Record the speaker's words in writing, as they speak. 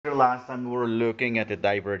last time we were looking at the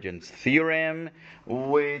divergence theorem,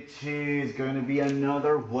 which is going to be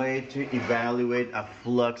another way to evaluate a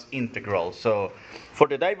flux integral. So for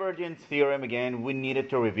the divergence theorem, again, we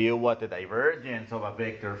needed to review what the divergence of a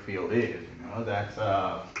vector field is.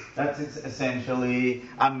 That's essentially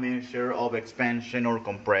a measure of expansion or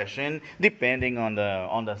compression, depending on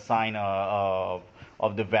the sign of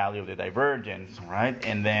the value of the divergence, right?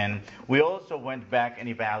 And then we also went back and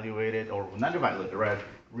evaluated, or not evaluated, right?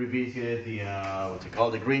 Revisited the what's it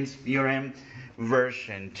called, the Green's theorem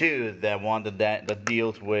version 2, the one that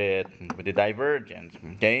deals with the divergence.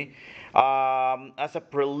 Okay, as a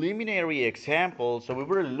preliminary example, so we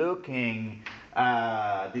were looking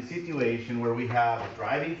at the situation where we have a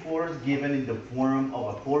driving force given in the form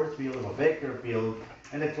of a force field, of a vector field,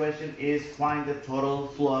 and the question is find the total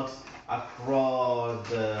flux across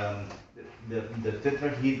the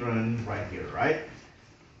tetrahedron right here, right?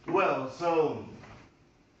 Well, so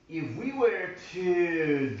if we were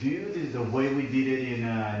to do this the way we did it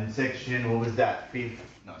in section, what was that?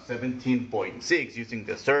 17.6, using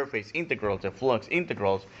the surface integrals, the flux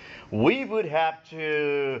integrals, we would have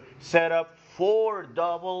to set up 4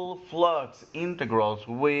 double flux integrals,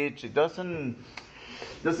 which doesn't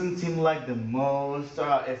seem like the most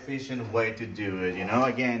efficient way to do it.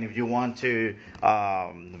 Again, if you want to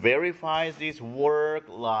verify this work,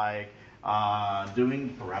 like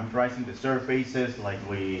doing parameterizing the surfaces, like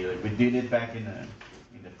we did it back in the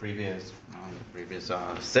previous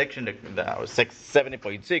section, that was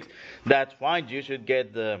 70.6. That's fine. You should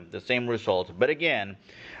get the same results. But again,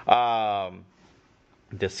 the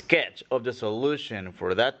sketch of the solution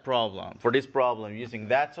for this problem, using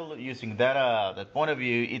that point of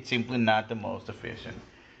view, it's simply not the most efficient.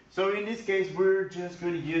 So in this case, we're just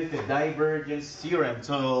going to use the divergence theorem.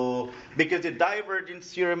 So because the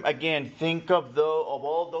divergence theorem, again, think of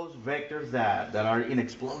all those vectors that are in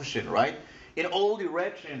explosion, right? In all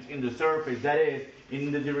directions in the surface, that is,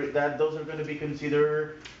 those are going to be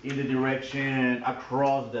considered in the direction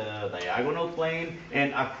across the diagonal plane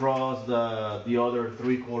and across the other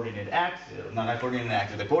 3 coordinate axes, not a coordinate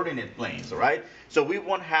axis, the coordinate planes, all right? So we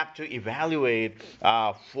won't have to evaluate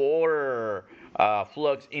 4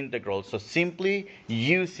 flux integrals. So simply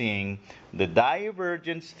using the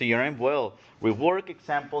divergence theorem, well, we work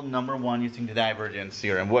example number 1 using the divergence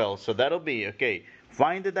theorem. Well, so that'll be, okay,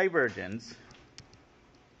 find the divergence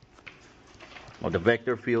of the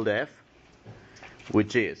vector field F,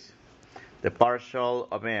 which is the partial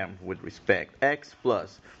of M with respect X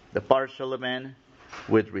plus the partial of N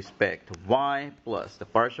with respect Y plus the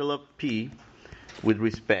partial of P with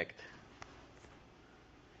respect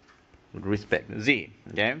Z.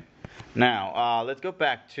 Okay. Now let's go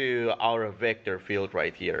back to our vector field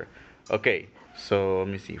right here. Okay. So let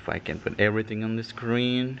me see if I can put everything on the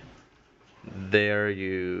screen. There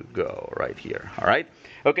you go, right here. All right.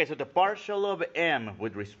 Okay, so the partial of M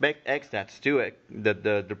with respect X, that's 2x,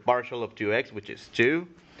 the partial of 2x, which is 2,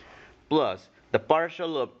 plus the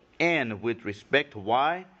partial of N with respect to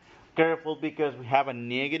Y. Careful, because we have a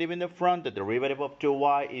negative in the front. The derivative of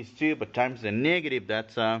 2y is 2, but times the negative,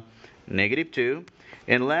 that's negative 2.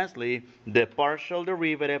 And lastly, the partial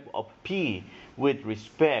derivative of P with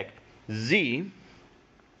respect Z,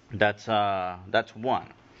 that's 1.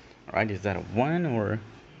 All right, is that a 1 or?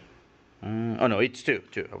 Oh no, it's 2.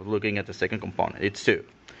 I was looking at the second component. It's 2.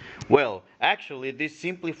 Well, actually, this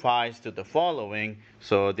simplifies to the following.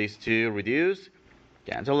 So these 2 reduce,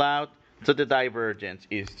 cancel out. So the divergence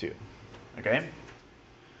is 2. Okay?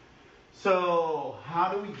 So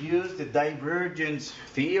how do we use the divergence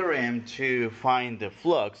theorem to find the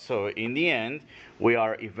flux? So in the end, we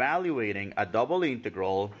are evaluating a double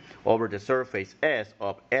integral over the surface S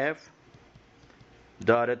of F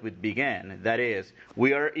dotted with big N. That is,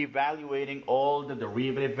 we are evaluating all the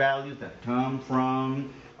derivative values that come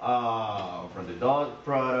from the dot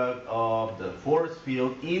product of the force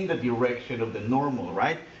field in the direction of the normal,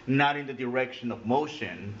 right? Not in the direction of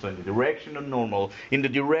motion, so in the direction of normal, in the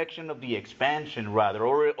direction of the expansion rather,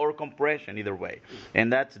 or compression, either way.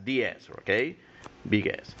 And that's ds, okay? Big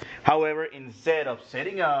S. However, instead of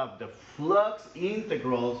setting up the flux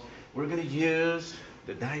integrals, we're going to use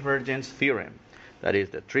the divergence theorem. That is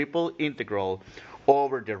the triple integral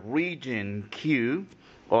over the region Q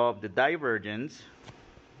of the divergence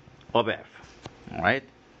of F. All right?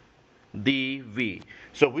 dV.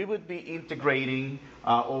 So we would be integrating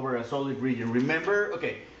over a solid region. Remember,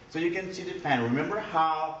 okay, so you can see the plan. Remember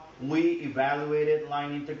how we evaluated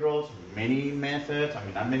line integrals? Many methods,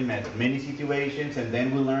 not many methods, many situations, and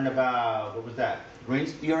then we learned about, what was that?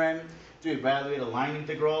 Green's theorem to evaluate a line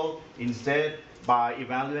integral. Instead, by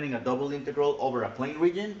evaluating a double integral over a plane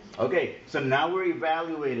region? Okay, so now we're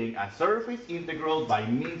evaluating a surface integral by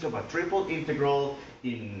means of a triple integral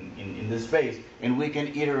in the space. And we can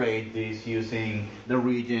iterate this using the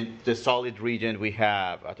region, the solid region we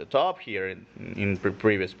have at the top here in the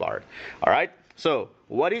previous part. All right, so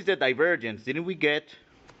what is the divergence? Didn't we get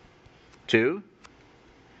 2?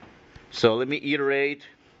 So let me iterate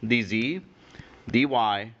dz, dy,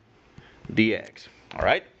 dx. All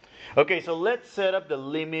right. Okay, so let's set up the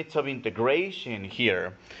limits of integration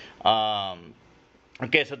here.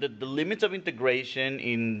 Okay, so the limits of integration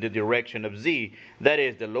in the direction of z, that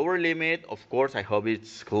is the lower limit, of course, I hope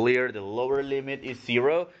it's clear, the lower limit is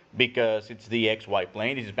 0 because it's the xy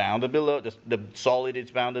plane, it's bounded below, the solid is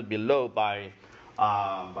bounded below by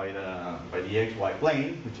the xy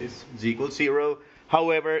plane, which is z equals 0.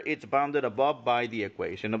 However, it's bounded above by the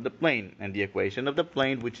equation of the plane, and the equation of the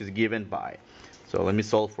plane which is given by. So let me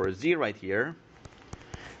solve for z right here.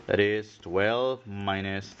 That is 12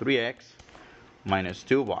 minus 3x minus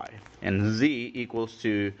 2y. And z equals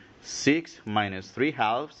to 6 minus 3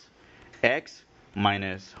 halves x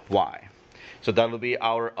minus y. So that will be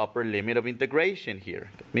our upper limit of integration here.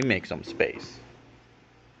 Let me make some space.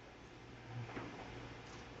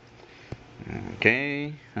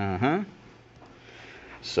 Okay.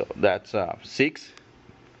 So that's 6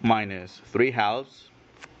 minus 3 halves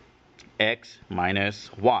x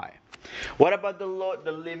minus y. What about the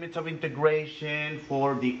limits of integration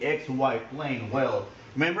for the xy plane? Well,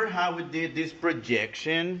 remember how we did this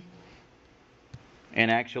projection?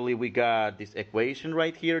 And actually we got this equation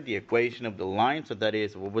right here, the equation of the line. So that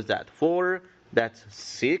is, what was that? 4, that's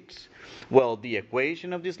 6. Well, the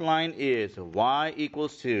equation of this line is y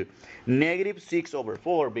equals to negative 6 over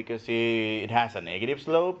 4 because it has a negative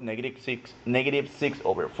slope, negative 6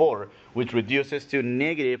 over 4, which reduces to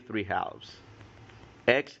negative 3 halves.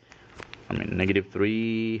 Negative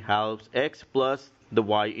 3 halves x plus the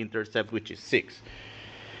y-intercept, which is 6.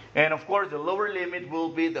 And of course, the lower limit will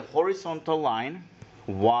be the horizontal line,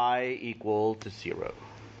 y equal to 0.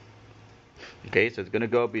 Okay, so it's going to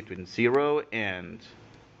go between 0 and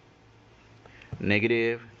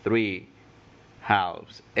negative 3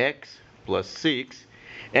 halves x plus 6.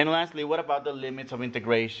 And lastly, what about the limits of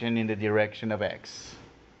integration in the direction of x?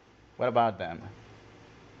 What about them?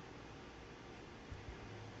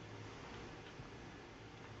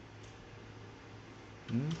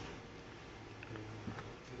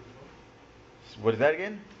 What is that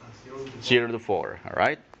again? 0 to 4. All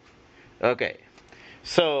right. Okay.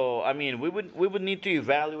 So we would need to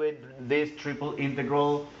evaluate this triple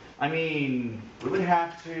integral. We would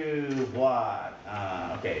have to what?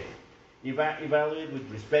 Okay. Evaluate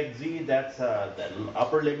with respect z. That's the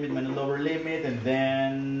upper limit minus lower limit, and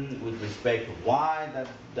then with respect to y,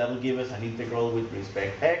 that'll give us an integral with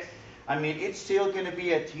respect to x. It's still going to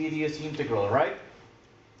be a tedious integral, right?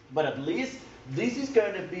 But at least this is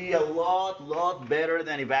going to be a lot better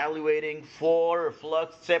than evaluating 4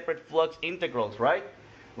 separate flux integrals, right?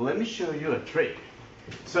 Well, let me show you a trick.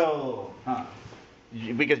 So,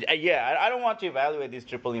 because I don't want to evaluate this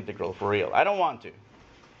triple integral for real. I don't want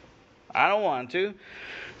to.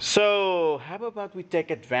 So, how about we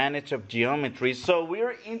take advantage of geometry? So,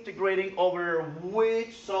 we're integrating over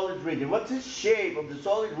which solid region? What's the shape of the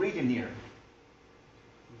solid region here?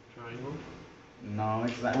 Triangle. No,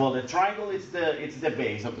 it's not. Well, the triangle is the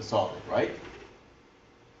base of the solid, right?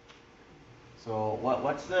 So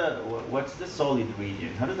what's the solid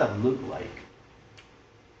region? How does that look like?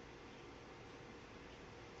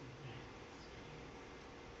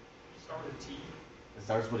 Start with T. It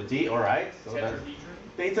starts with a T. All right. So Tetrahedron.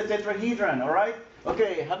 it's a tetrahedron. All right.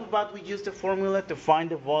 Okay. How about we use the formula to find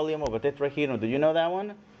the volume of a tetrahedron? Do you know that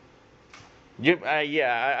one?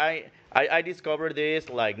 I discovered this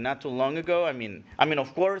like not too long ago.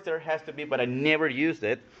 Of course there has to be, but I never used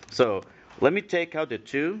it. So let me take out the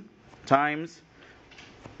 2 times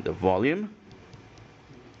the volume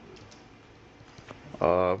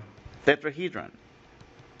of tetrahedron.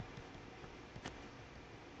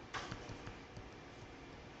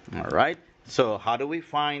 All right. So how do we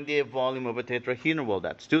find the volume of a tetrahedron? Well,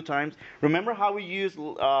 that's 2 times. Remember how we use a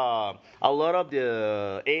lot of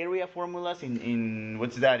the area formulas in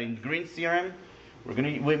what's that, in Green's theorem?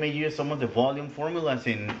 We may use some of the volume formulas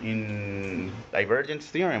in divergence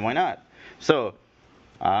theorem. Why not? So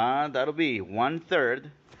that'll be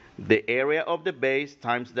 1/3 the area of the base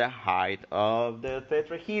times the height of the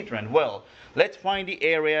tetrahedron. Well, let's find the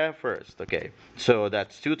area first. Okay. So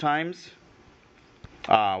that's 2 times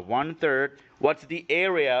 1/3. What's the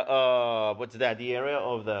area of the area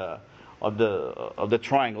of the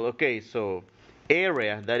triangle? Okay, so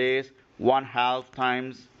area, that is 1/2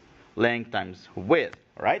 times length times width,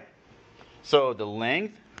 right? So the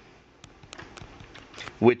length,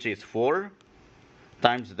 which is 4,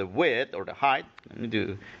 times the width or the height. Let me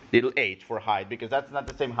do little h for height because that's not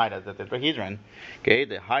the same height as the tetrahedron. Okay,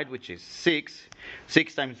 the height, which is 6.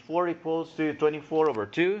 6 times 4 equals to 24 over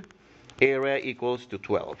 2. Area equals to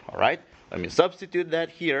 12. All right, let me substitute that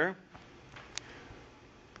here.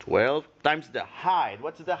 12 times the height.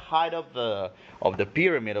 What's the height of the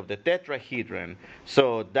pyramid of the tetrahedron?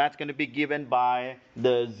 So that's going to be given by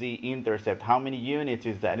the z-intercept. How many units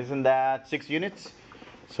is that? Isn't that 6 units?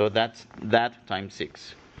 So that's that times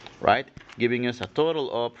 6, right? Giving us a total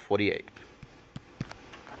of 48.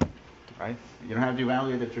 Right? You don't have to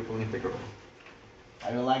evaluate the triple integral.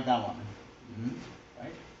 I will like that one.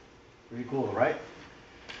 Right? Pretty cool, right?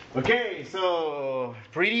 Okay, so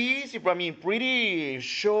pretty easy, pretty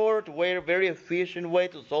short way, very efficient way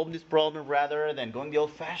to solve this problem rather than going the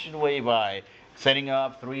old-fashioned way by setting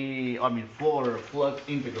up 4 flux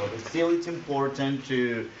integrals. But still, it's important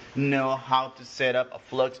to know how to set up a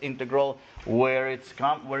flux integral, where is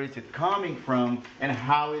it coming from, and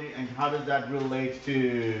how does that relate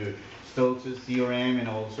to Stokes' theorem and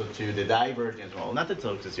also to the divergence. Well, not the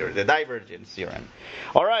Stokes' theorem, the divergence theorem.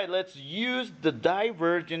 All right, let's use the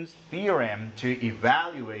divergence theorem to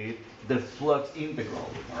evaluate the flux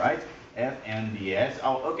integral. All right, f and ds.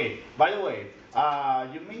 Oh, okay. By the way,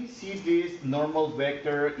 you may see this normal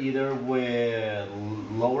vector either with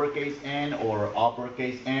lowercase n or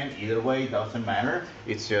uppercase n. Either way, doesn't matter.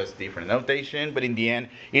 It's just different notation, but in the end,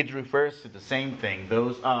 it refers to the same thing.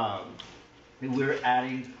 Those we're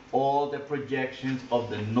adding all the projections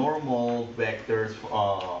of the normal vectors,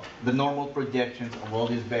 the normal projections of all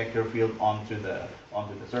this vector field onto the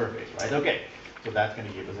surface, right? Okay, so that's going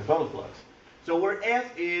to give us a total flux. So where S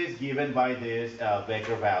is given by this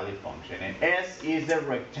vector value function, and S is a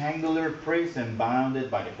rectangular prism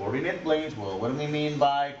bounded by the coordinate planes. Well, what do we mean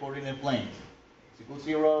by coordinate planes? X equals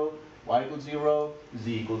 0, y equals 0,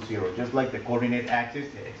 z equals 0. Just like the coordinate axis,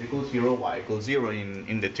 x equals 0, y equals 0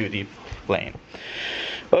 in the 2D plane.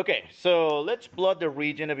 Okay, so let's plot the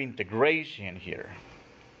region of integration here.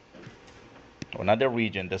 Or not the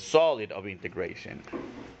region, the solid of integration.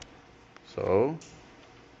 So,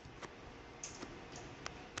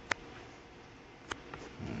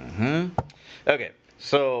 okay,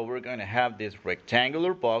 so we're going to have this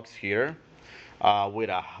rectangular box here. With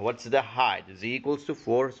what's the height? Z equals to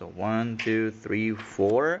 4, so 1, 2, 3,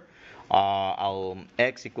 4.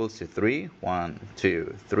 X equals to 3, 1,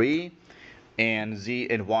 2, 3, and Z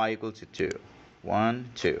and Y equals to 2, 1,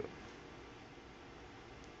 2.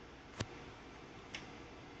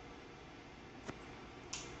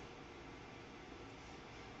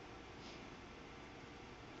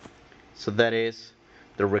 So that is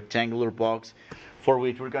the rectangular box for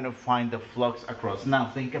which we're going to find the flux across. Now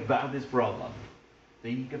think about this problem.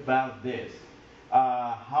 Think about this.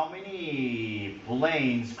 How many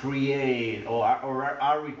planes create or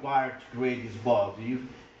are required to create this box? You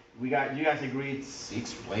guys agree it's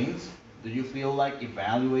 6 planes? Do you feel like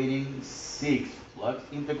evaluating 6 flux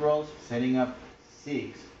integrals, setting up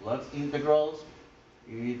 6 flux integrals?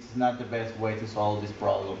 It's not the best way to solve this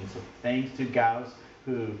problem. So thanks to Gauss,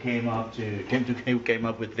 who came up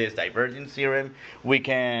with this divergence theorem, we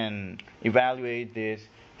can evaluate this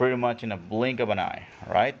pretty much in a blink of an eye,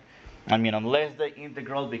 right? I mean, unless the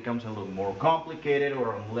integral becomes a little more complicated,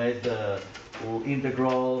 or unless the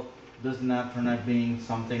integral does not turn out being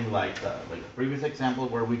something like the previous example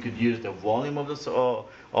where we could use the volume of the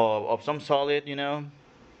of some solid, you know.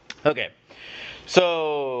 Okay,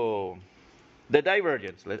 so the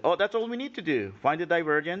divergence. Oh, that's all we need to do. Find the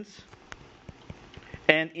divergence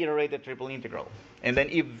and iterate the triple integral, and then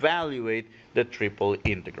evaluate the triple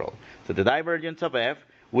integral. So the divergence of f,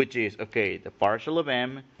 which is, okay, the partial of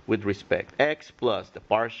m with respect x plus the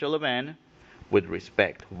partial of n with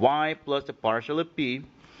respect y plus the partial of p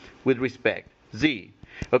with respect z.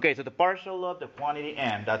 Okay, so the partial of the quantity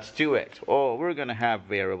m, that's 2x. Oh, we're going to have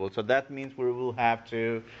variables, so that means we will have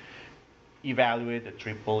to evaluate the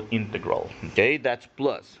triple integral. Okay, that's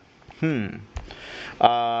plus. The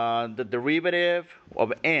derivative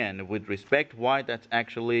of n with respect y, that's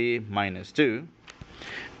actually minus 2.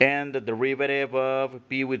 And the derivative of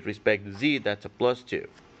p with respect to z, that's a plus 2.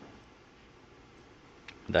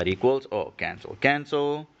 That equals, oh,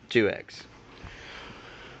 cancel, 2x.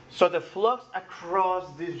 So the flux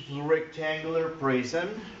across this rectangular prism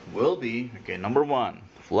will be, okay, number 1,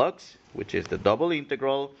 flux, which is the double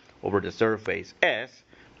integral over the surface S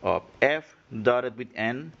of f dotted with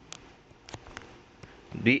n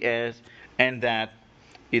ds, and that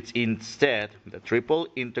it's instead the triple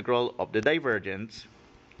integral of the divergence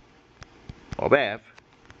of f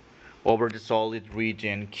over the solid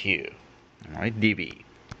region Q. All right, dV.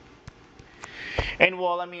 And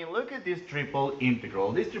well, I mean, look at this triple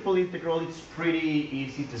integral. This triple integral is pretty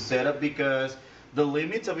easy to set up because the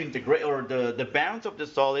limits of integral or the bounds of the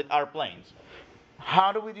solid are planes.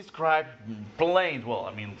 How do we describe planes? Well,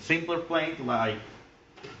 I mean, simpler planes like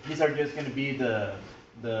these are just going to be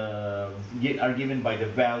are given by the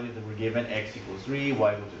values that were given: x equals 3,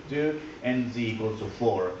 y equals to 2, and z equals to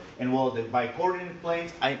 4. And well, by coordinate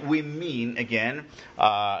planes, we mean again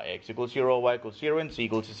x equals 0, y equals 0, and z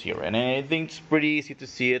equals to 0. And I think it's pretty easy to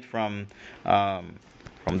see it from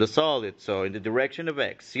the solid. So in the direction of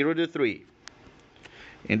x, 0 to 3.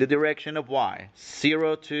 In the direction of y,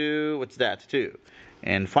 0 to, what's that, 2.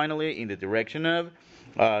 And finally, in the direction of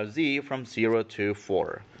z, from 0 to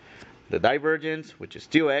 4. The divergence, which is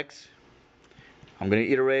 2x, I'm going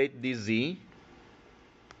to iterate dz,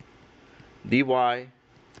 dy,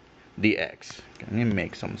 dx. Let me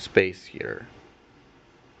make some space here.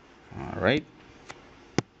 All right.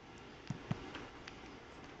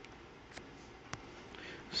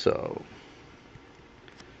 So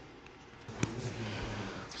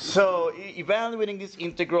evaluating this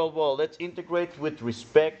integral, well, let's integrate with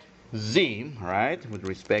respect z, right? With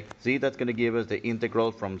respect z, that's going to give us the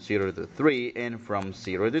integral from 0 to 3 and from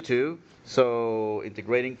 0 to 2. So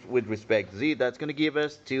integrating with respect z, that's going to give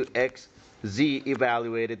us 2xz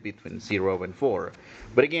evaluated between 0 and 4.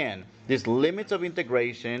 But again, these limits of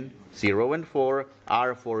integration, 0 and 4,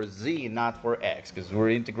 are for z, not for x, because we're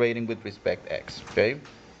integrating with respect x, okay?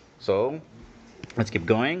 So let's keep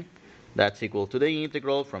going. That's equal to the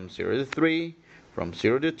integral from 0 to 3, from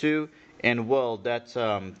 0 to 2, and well, that's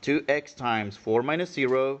 2x times 4 minus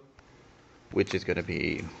 0, which is going to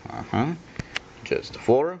be just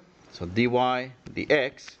 4. So dy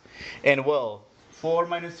dx. And well, 4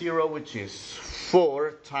 minus 0, which is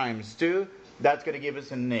 4 times 2, that's going to give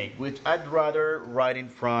us an 8, which I'd rather write in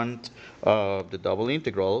front of the double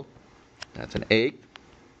integral. That's an 8.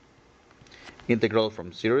 Integral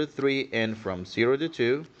from 0 to 3 and from 0 to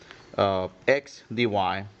 2, x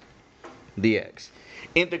dy dx.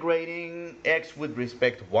 Integrating x with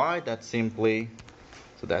respect to y, that's simply,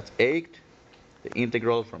 so that's 8. The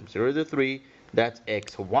integral from 0 to 3, that's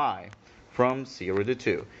xy from 0 to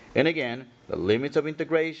 2. And again, the limits of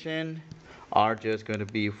integration are just going to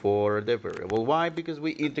be for the variable y because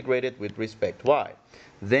we integrated with respect to y.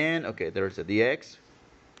 Then, okay, there's a dx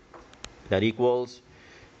that equals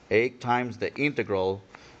 8 times the integral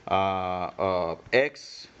of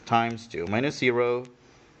x times 2 minus 0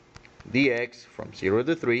 dx from 0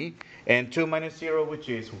 to 3, and 2 minus 0, which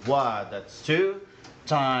is what? That's 2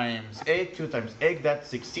 times 8. 2 times 8, that's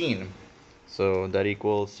 16. So that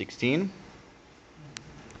equals 16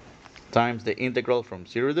 times the integral from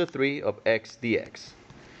 0 to 3 of x dx.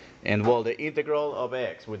 And well, the integral of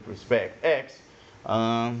x with respect x,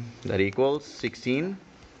 that equals 16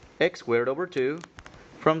 x squared over 2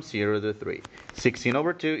 from 0 to 3. 16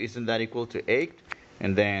 over 2, isn't that equal to 8?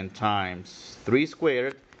 And then times 3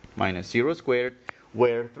 squared minus 0 squared,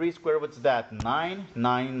 where 3 squared, what's that? 9.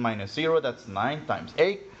 9 minus 0, that's 9 times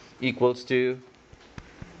 8 equals to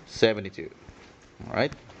 72. All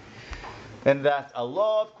right? And that's a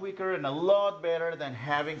lot quicker and a lot better than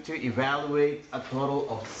having to evaluate a total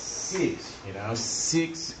of 6,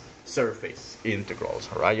 6 surface integrals.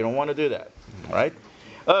 All right? You don't want to do that. All right?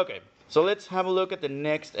 Okay. So let's have a look at the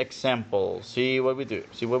next example. See what we do.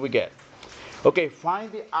 See what we get. Okay,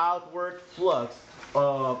 find the outward flux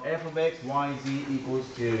of f of x, y, z equals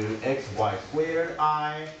to xy squared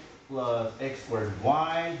I plus x squared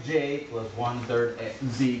y, j plus 1/3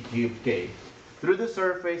 z cubed k through the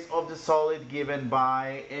surface of the solid given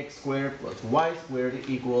by x squared plus y squared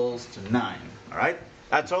equals to 9. All right?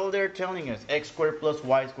 That's all they're telling us. X squared plus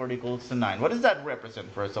y squared equals to 9. What does that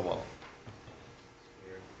represent, first of all?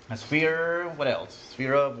 A sphere, what else?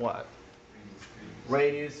 Sphere of what?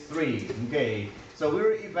 Radius 3. Okay. So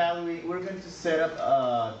we're going to set up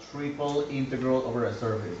a triple integral over a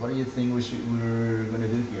surface. What do you think we're going to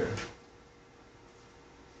do here?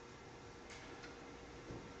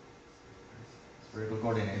 Spherical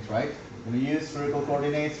coordinates, right? We're going to use spherical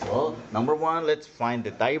coordinates. Well, number one, let's find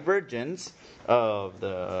the divergence of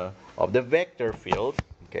the vector field.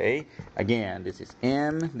 Okay. Again, this is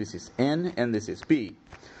M, this is N, and this is P.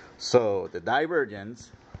 So the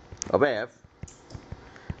divergence of f,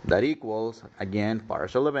 that equals, again,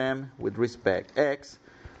 partial of m with respect x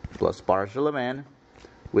plus partial of n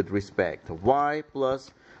with respect to y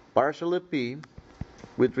plus partial of p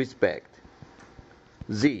with respect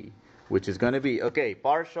z, which is going to be, okay,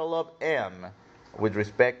 partial of m with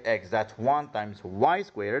respect x, that's 1 times y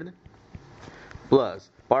squared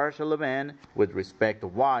plus partial of n with respect to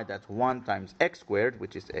y, that's 1 times x squared,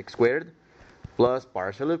 which is x squared, plus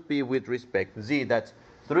partial of p with respect to z, that's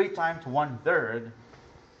 3 times 1/3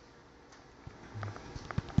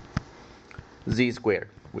 z squared,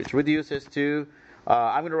 which reduces to,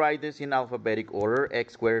 I'm going to write this in alphabetic order,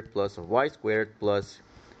 x squared plus y squared plus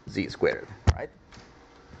z squared, right?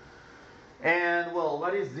 And, well,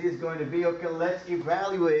 what is this going to be? Okay, let's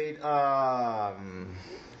evaluate,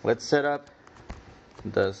 let's set up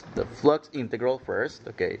the flux integral first,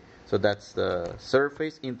 okay? So that's the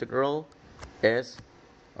surface integral S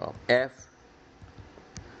of f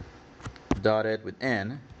dotted with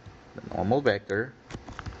n, the normal vector,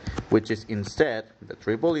 which is instead the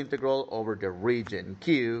triple integral over the region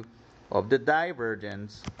Q of the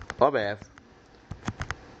divergence of f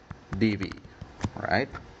dv, right?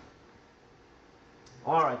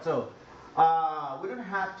 Alright, so we don't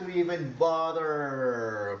have to even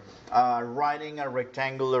bother writing a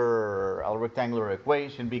rectangular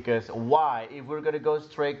equation, because why? If we're going to go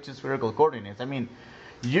straight to spherical coordinates, I mean,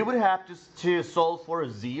 you would have to solve for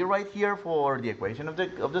z right here for the equation of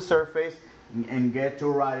the surface and get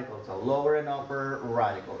two radicals, a lower and upper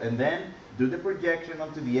radical, and then do the projection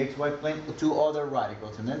onto the xy plane to two other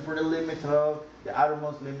radicals, and then for the limits of the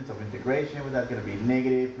outermost limits of integration, that's going to be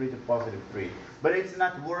 -3 to +3. But it's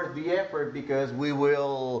not worth the effort, because we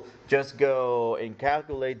will just go and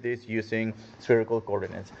calculate this using spherical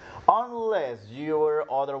coordinates, unless you were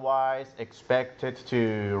otherwise expected to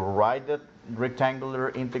write the rectangular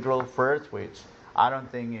integral first, which I don't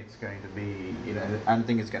think it's going to be, I don't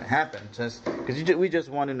think it's going to happen, just because we just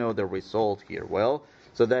want to know the result here. Well,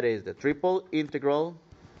 so that is the triple integral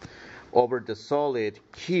over the solid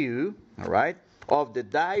Q, all right, of the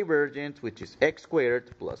divergence, which is x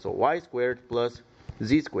squared plus y squared plus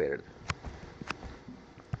z squared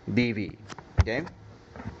dv. Okay,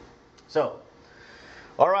 so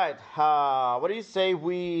all right, what do you say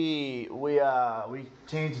we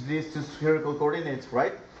change this to spherical coordinates,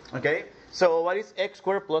 right? Okay, so what is x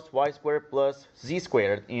squared plus y squared plus z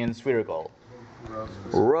squared in spherical?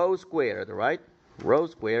 Rho squared, right? Rho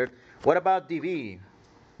squared. What about dv?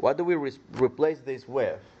 What do we replace this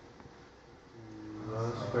with?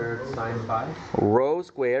 Rho squared sine phi. Rho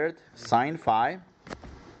squared sine phi.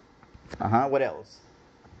 What else?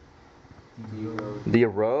 D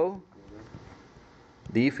rho,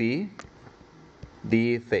 d phi,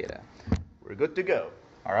 d theta. We're good to go.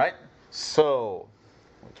 All right. So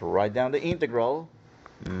let's write down the integral.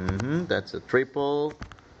 That's a triple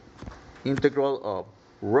integral of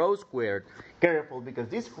rho squared. Careful, because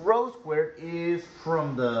this rho squared is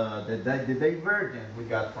from the divergence we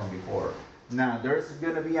got from before. Now there's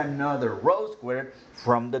going to be another rho squared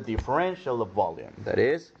from the differential of volume. That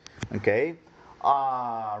is, okay,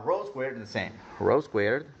 rho squared the same. Rho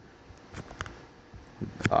squared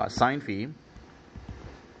sine phi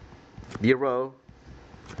d rho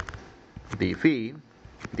d phi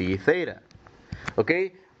d theta.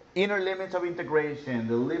 Okay, inner limits of integration.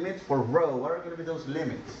 The limits for rho, what are going to be those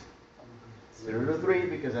limits? 0 to 3,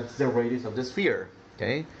 because that's the radius of the sphere.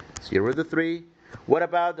 Okay, 0 to 3. What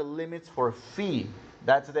about the limits for phi?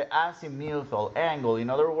 That's the azimuthal angle. In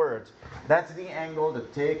other words, that's the angle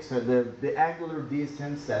that takes the angular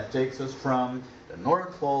distance that takes us from the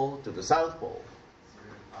North Pole to the South Pole.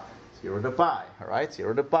 0 to pi. All right,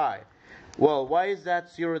 0 to pi. Well, why is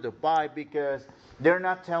that 0 to pi? Because they're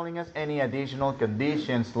not telling us any additional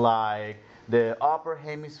conditions like the upper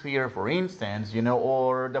hemisphere, for instance,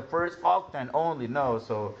 or the first octant only. No,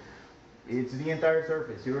 so it's the entire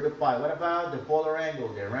surface, 0 to pi. What about the polar angle,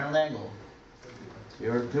 the round angle?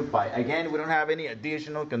 0 to pi. Again, we don't have any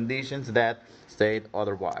additional conditions that state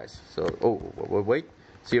otherwise. So, wait,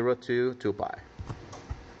 0 to 2 pi.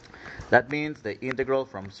 That means the integral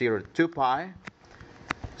from 0 to 2 pi,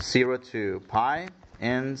 0 to pi,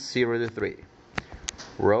 and 0 to 3.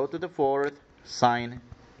 Rho to the fourth sine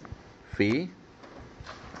phi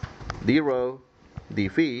d rho d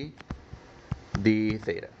phi d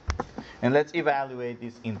theta. And let's evaluate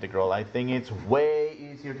this integral. I think it's way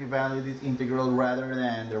easier to evaluate this integral rather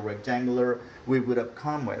than the rectangular we would have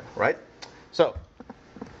come with, right? So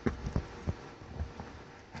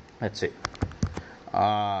let's see.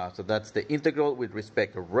 So that's the integral with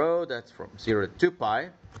respect to rho. That's from 0 to 2 pi,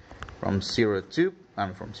 from 0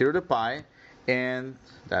 to pi, and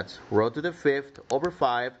that's rho to the fifth over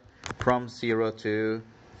 5 from 0 to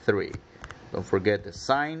 3. Don't forget the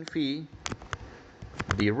sine phi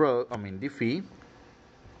d phi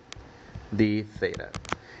d theta.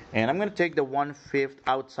 And I'm going to take the 1/5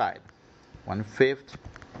 outside. 1/5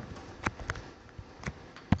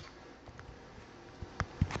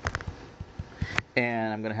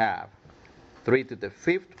 and I'm going to have 3 to the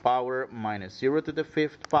 5th power minus 0 to the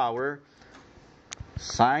 5th power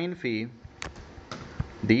sine phi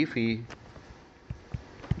d phi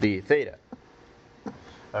d theta.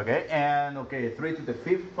 Okay, and okay, 3 to the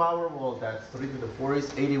 5th power, well, that's 3 to the 4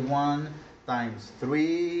 is 81 times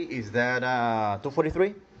 3, is that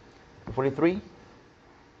 243? 243?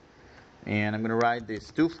 And I'm going to write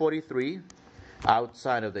this 243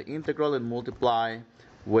 outside of the integral and multiply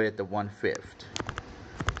with the 1/5.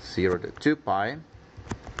 0 to 2 pi,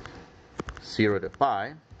 0 to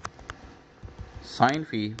pi, sine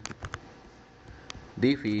phi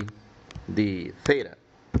d theta.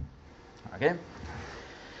 Okay?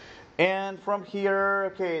 And from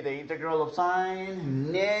here, okay, the integral of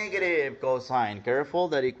sine, negative cosine, careful,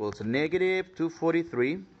 that equals negative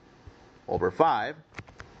 243 over 5,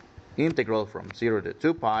 integral from 0 to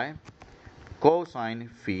 2 pi, cosine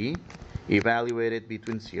phi, evaluated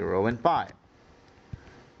between 0 and pi,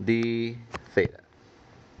 d theta.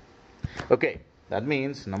 Okay, that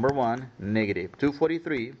means, number 1, negative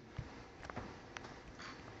 243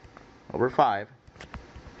 over 5,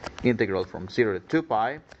 integral from 0 to 2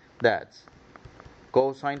 pi, that's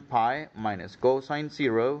cosine pi minus cosine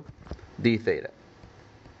 0 d theta.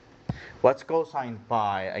 What's cosine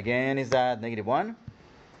pi? Again, is that negative 1?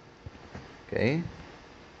 Okay.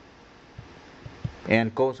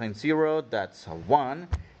 And cosine 0, that's a 1.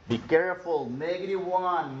 Be careful, negative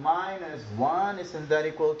 1 minus 1, isn't that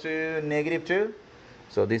equal to negative 2?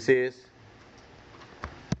 So this is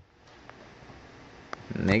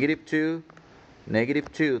negative 2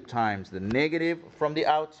 times the negative from the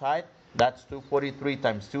outside, that's 243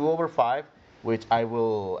 times 2 over 5, which I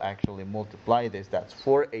will actually multiply this, that's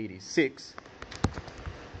 486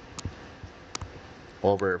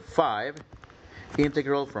 over 5,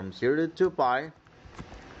 integral from 0 to 2 pi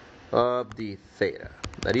of the theta.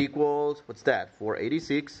 That equals, what's that,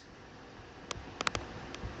 486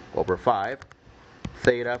 over 5,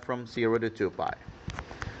 theta from 0 to 2 pi,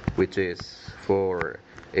 which is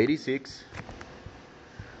 486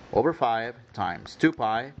 over 5 times 2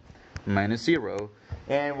 pi minus 0,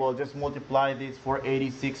 and we'll just multiply this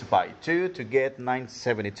 486 by 2 to get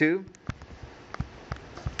 972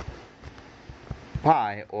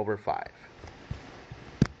 pi over 5.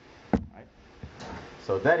 Right.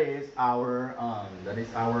 So that is our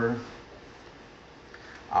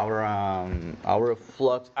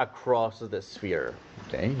flux across the sphere,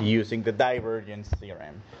 okay, using the divergence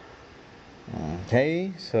theorem.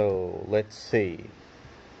 Okay, so let's see.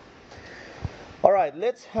 All right,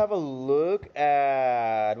 let's have a look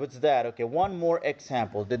at, what's that? Okay, one more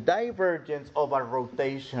example, the divergence of a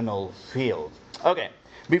rotational field. Okay,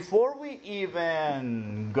 before we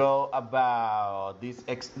even go about this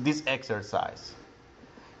exercise,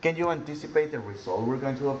 can you anticipate the result we're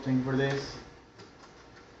going to obtain for this?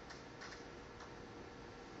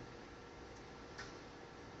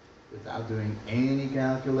 Without doing any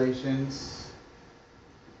calculations.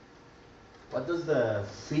 What does the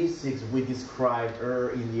physics we described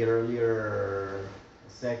in the earlier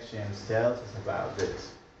sections tell us about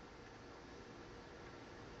this?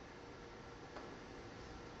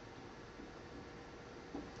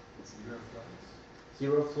 Zero flux.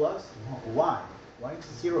 Zero flux? Why? Why is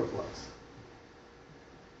zero flux?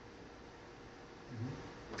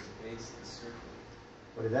 For the base of the circle.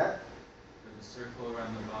 What is that? For the circle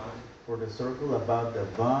around the bottom. For the circle about the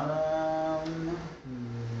bottom.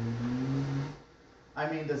 I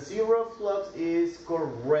mean, the zero flux is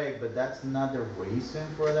correct, but that's not the reason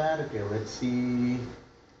for that. Okay, let's see.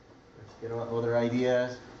 Let's get other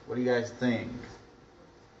ideas. What do you guys think?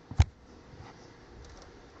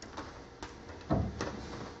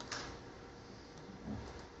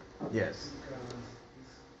 Yes.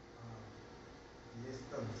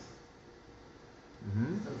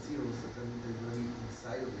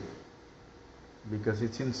 Because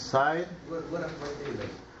it's inside. What I'm trying to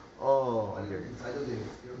Oh, okay. inside of the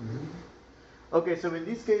Okay, so in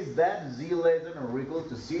this case, that z less than or equal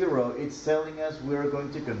to 0, it's telling us we're going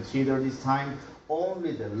to consider this time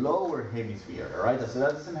only the lower hemisphere, right? So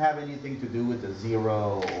that doesn't have anything to do with the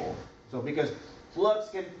 0. So because flux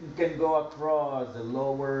can go across the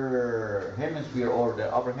lower hemisphere or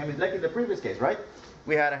the upper hemisphere, like in the previous case, right?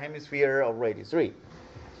 We had a hemisphere of radius 3.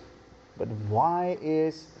 But why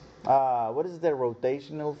is, what does the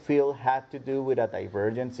rotational field have to do with a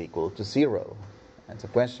divergence equal to 0? That's a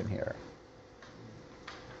question here.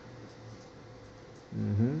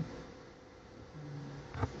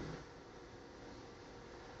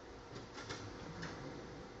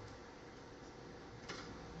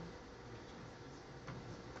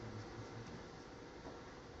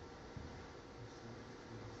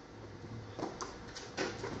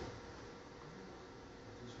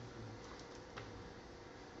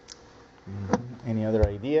 Any other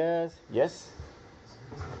ideas? Yes?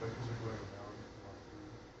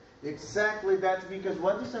 Exactly, that's because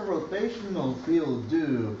what does a rotational field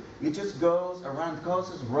do? It just goes around,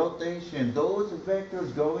 causes rotation. Those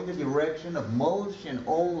vectors go in the direction of motion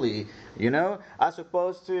only, as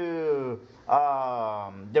opposed to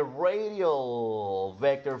the radial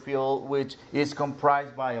vector field, which is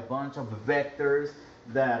comprised by a bunch of vectors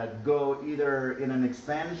that go either in an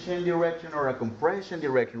expansion direction or a compression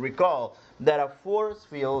direction. Recall that a force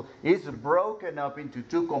field is broken up into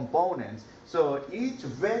two components. So each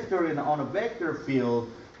vector on a vector field,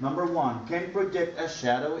 number one, can project a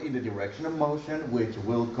shadow in the direction of motion, which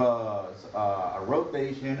will cause a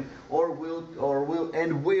rotation, or will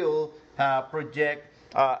project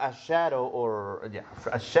a shadow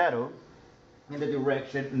a shadow in the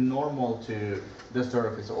direction normal to the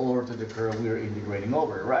surface or to the curve we're integrating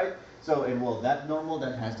over, right? So, and well, that normal,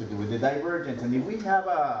 that has to do with the divergence. And if we have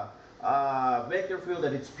a vector field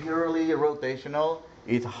that is purely rotational,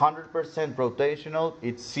 it's 100% rotational,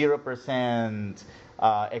 it's 0%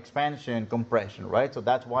 expansion compression, right? So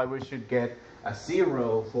that's why we should get a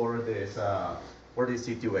 0 for this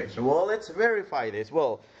situation. Well, let's verify this.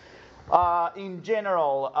 Well, in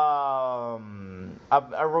general,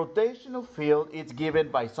 a rotational field is given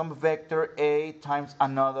by some vector A times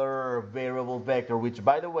another variable vector, which,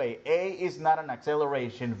 by the way, A is not an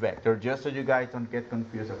acceleration vector, just so you guys don't get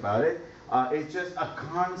confused about it. It's just a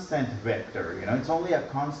constant vector, it's only a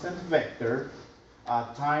constant vector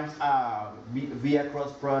times via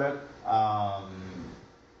cross product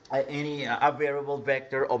a variable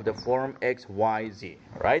vector of the form x, y, z,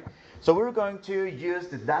 right? So we're going to use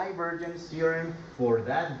the divergence theorem for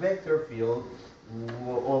that vector field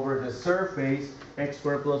over the surface x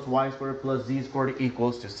squared plus y squared plus z squared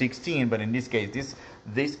equals to 16. But in this case,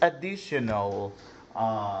 this additional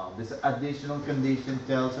condition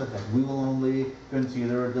tells us that we will only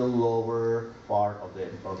consider the lower part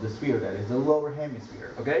of the sphere, that is the lower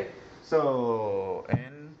hemisphere. Okay, so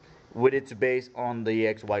with its base on the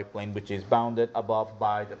xy plane, which is bounded above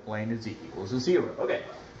by the plane z equals to 0. Okay,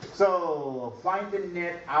 so find the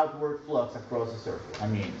net outward flux across the surface.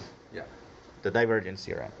 The divergence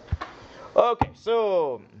theorem. Okay,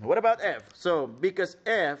 so what about F? So because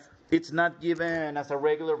F, it's not given as a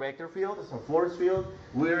regular vector field, as a force field,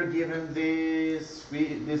 we're given this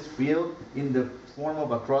field in the form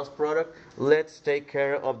of a cross product. Let's take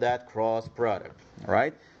care of that cross product. All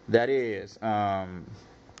right, that is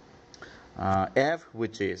F,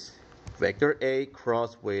 which is vector A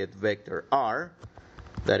cross with vector R,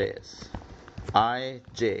 that is I,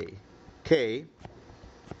 J, K,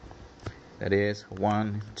 that is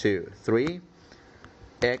 1, 2, 3,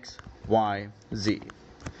 X, Y, Z.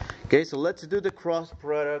 Okay, so let's do the cross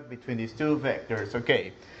product between these two vectors.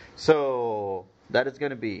 Okay, so that is going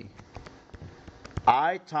to be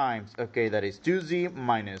I times, that is 2Z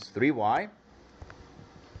minus 3Y.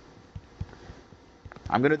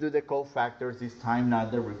 I'm going to do the cofactors this time,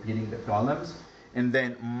 not the repeating the columns. And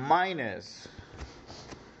then minus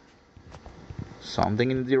something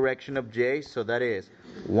in the direction of J, so that is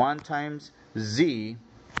 1 times Z.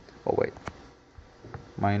 Oh, wait.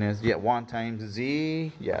 Minus, 1 times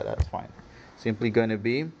Z. Yeah, that's fine. Simply going to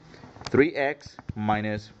be 3x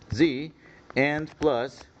minus Z and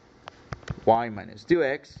plus y minus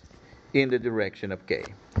 2x in the direction of K.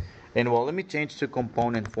 And well, let me change to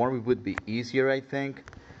component form. It would be easier, I think.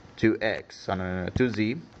 2x,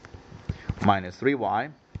 2z minus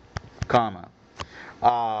 3y, comma.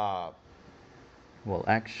 Well,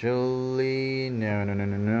 actually,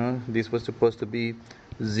 no. This was supposed to be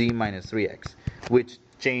z minus 3x, which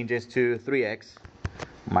changes to 3x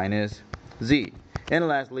minus z. And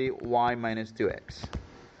lastly, y minus 2x.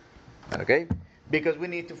 Okay? Because we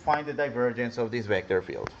need to find the divergence of this vector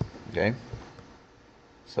field. Okay?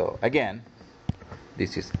 So, again,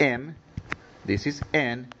 this is M, this is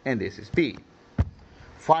N, and this is P.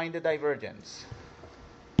 Find the divergence.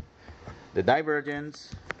 The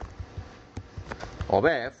divergence of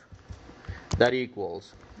F, that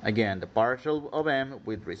equals, again, the partial of M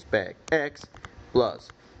with respect x plus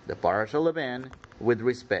the partial of N with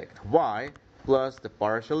respect y plus the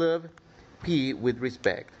partial of P with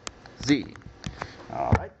respect z.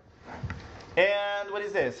 Alright. And what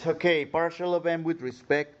is this? Okay, partial of M with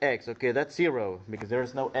respect x. Okay, that's 0 because there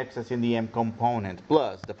is no x's in the M component.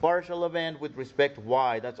 Plus the partial of N with respect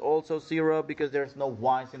y. That's also 0 because there's no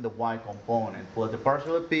y's in the y component. Plus the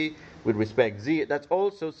partial of P with respect z. That's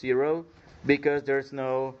also 0 because there's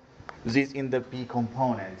no z's in the P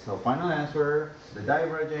component. So final answer, the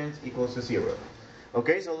divergence equals to 0.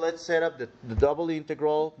 Okay, so let's set up the double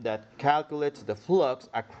integral that calculates the flux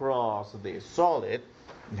across the solid.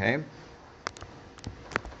 Okay.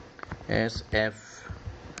 SF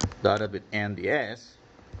dotted with n ds,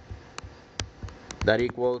 that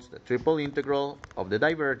equals the triple integral of the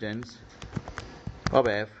divergence of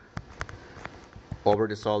f over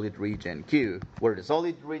the solid region Q. Where the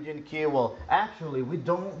solid region Q, well, actually we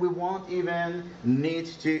won't even need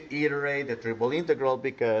to iterate the triple integral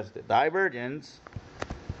because the divergence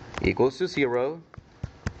equals to 0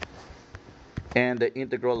 and the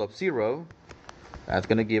integral of 0, that's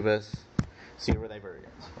going to give us 0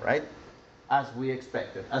 divergence, right? As we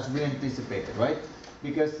expected, as we anticipated, right?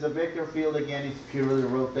 Because the vector field again is purely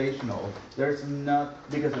rotational. There's not,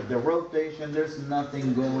 because of the rotation, there's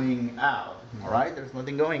nothing going out. All right, there's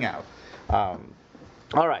nothing going out.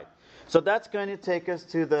 All right, so that's going to take us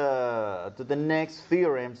to the next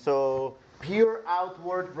theorem. So pure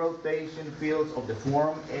outward rotation fields of the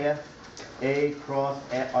form F A cross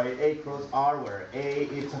R, where A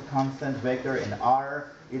it's a constant vector and R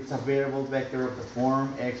it's a variable vector of the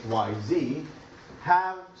form X Y Z,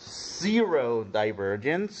 have 0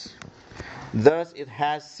 divergence, thus it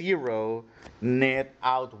has 0 net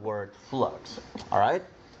outward flux. All right.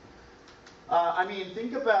 I mean,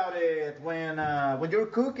 think about it when you're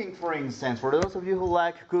cooking, for instance. For those of you who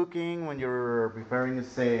like cooking, when you're preparing,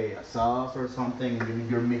 say, a sauce or something,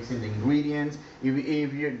 and you're mixing the ingredients,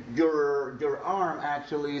 if your arm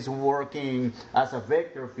actually is working as a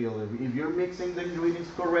vector field, if you're mixing the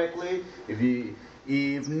ingredients correctly,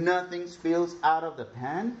 if nothing spills out of the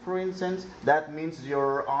pan, for instance, that means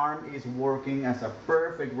your arm is working as a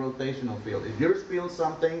perfect rotational field. If you spill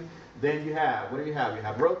something, then you have, what do you have? You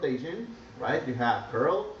have rotation, right? You have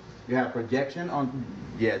curl, you have projection on,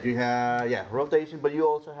 you have, rotation, but you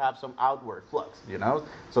also have some outward flux,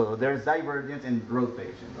 So there's divergence and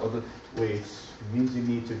rotation, which means you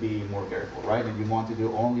need to be more careful, right? And you want to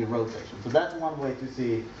do only rotation. So that's one way to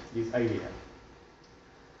see this idea.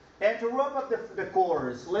 And to wrap up the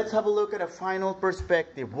course, let's have a look at a final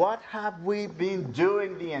perspective. What have we been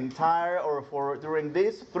doing the entire, during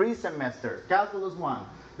these 3 semesters? Calculus 1,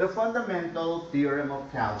 the fundamental theorem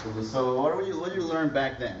of calculus. So what did you learn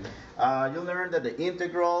back then? You learned that the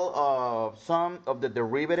integral of the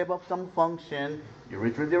derivative of some function, you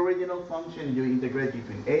retrieve the original function, you integrate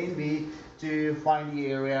between a and b to find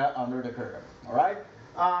the area under the curve. All right?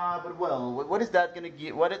 But what is that going to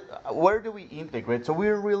give? Where do we integrate? So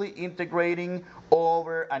we're really integrating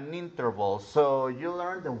over an interval. So you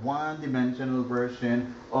learn the one-dimensional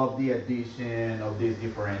version of the addition of these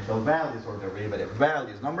differential values or derivative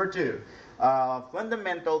values. Number 2,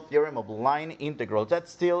 fundamental theorem of line integrals.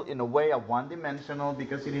 That's still in a way a one-dimensional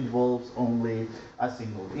because it involves only a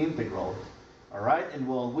single integral. Alright, and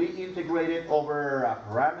we integrate it over a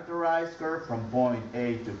parameterized curve from point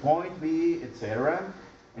A to point B, etc.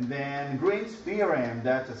 And then Green's theorem,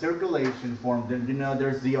 that's a circulation form. Then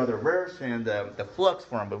there's the other version, the flux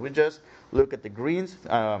form, but we just look at the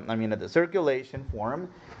at the circulation form.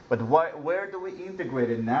 But where do we integrate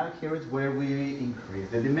it? Now here is where we increase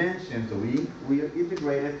the dimension. So we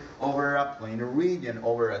integrate it over a planar region,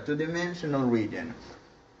 over a 2-dimensional region.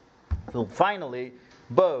 So finally,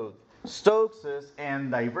 both Stokes' and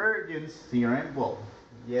divergence theorem,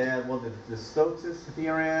 the Stokes'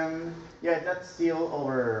 theorem, that's still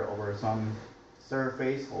over some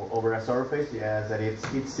surface, or over a surface, that it's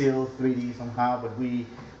still 3D somehow, but we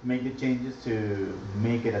make the changes to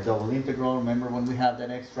make it a double integral. Remember, when we have that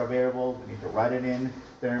extra variable, we need to write it in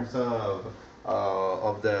terms of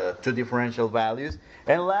the 2 differential values.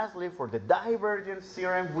 And lastly, for the divergence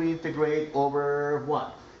theorem, we integrate over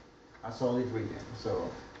what? A solid region. So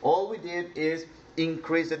all we did is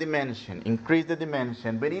increase the dimension,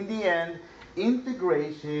 but in the end,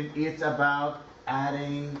 integration is about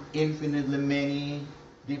adding infinitely many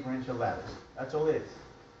differential values. That's all it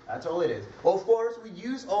is. Of course, we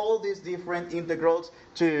use all these different integrals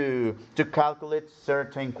to calculate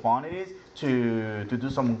certain quantities, to do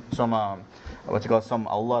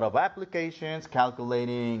a lot of applications,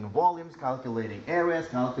 calculating volumes, calculating areas,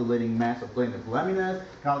 calculating mass of planar laminas,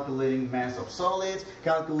 calculating mass of solids,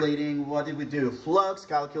 calculating, what did we do? Flux,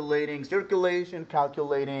 calculating circulation,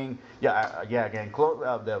 calculating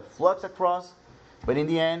the flux across. But in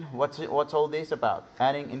the end, what's all this about?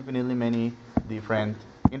 Adding infinitely many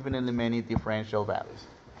differential values.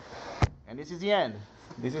 And this is the end.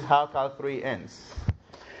 This is how Calc 3 ends.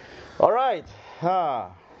 All right.